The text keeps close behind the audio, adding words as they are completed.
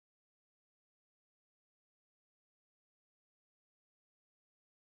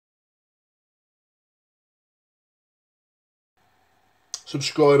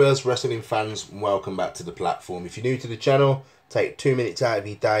Subscribers, wrestling fans, welcome back to the platform. If you're new to the channel, take 2 minutes out of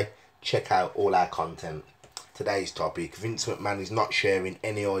your day, check out all our content. Today's topic: Vince McMahon is not sharing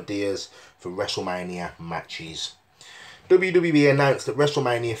any ideas for WrestleMania matches. WWE announced that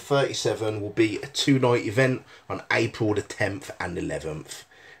WrestleMania 37 will be a two-night event on April the 10th and 11th.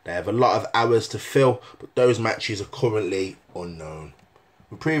 They have a lot of hours to fill, but those matches are currently unknown.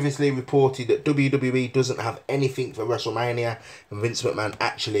 We previously reported that WWE doesn't have anything for WrestleMania, and Vince McMahon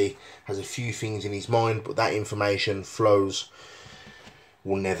actually has a few things in his mind, but that information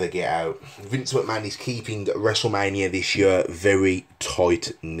will never get out. Vince McMahon is keeping WrestleMania this year very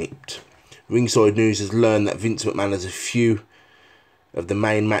tight-nipped. Ringside News has learned that Vince McMahon has a few of the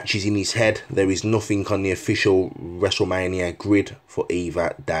main matches in his head. There is nothing on the official WrestleMania grid for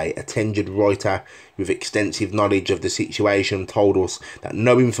either day. A tenured writer with extensive knowledge of the situation told us that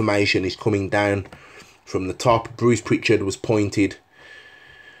no information is coming down from the top. Bruce Pritchard was pointed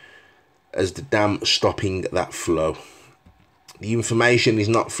as the dam stopping that flow. The information is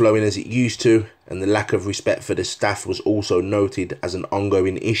not flowing as it used to, and the lack of respect for the staff was also noted as an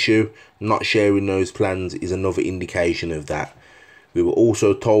ongoing issue. Not sharing those plans is another indication of that. We were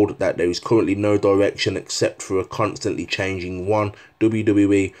also told that there is currently no direction except for a constantly changing one.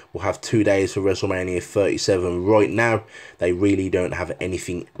 WWE will have 2 days for WrestleMania 37. Right now, they really don't have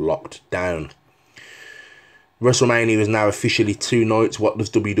anything locked down. WrestleMania is now officially 2 nights. What does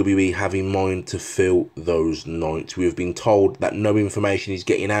WWE have in mind to fill those nights? We have been told that no information is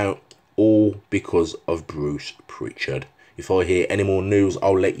getting out, all because of Bruce Pritchard. If I hear any more news,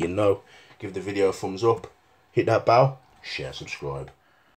 I'll let you know. Give the video a thumbs up, hit that bell, share, subscribe.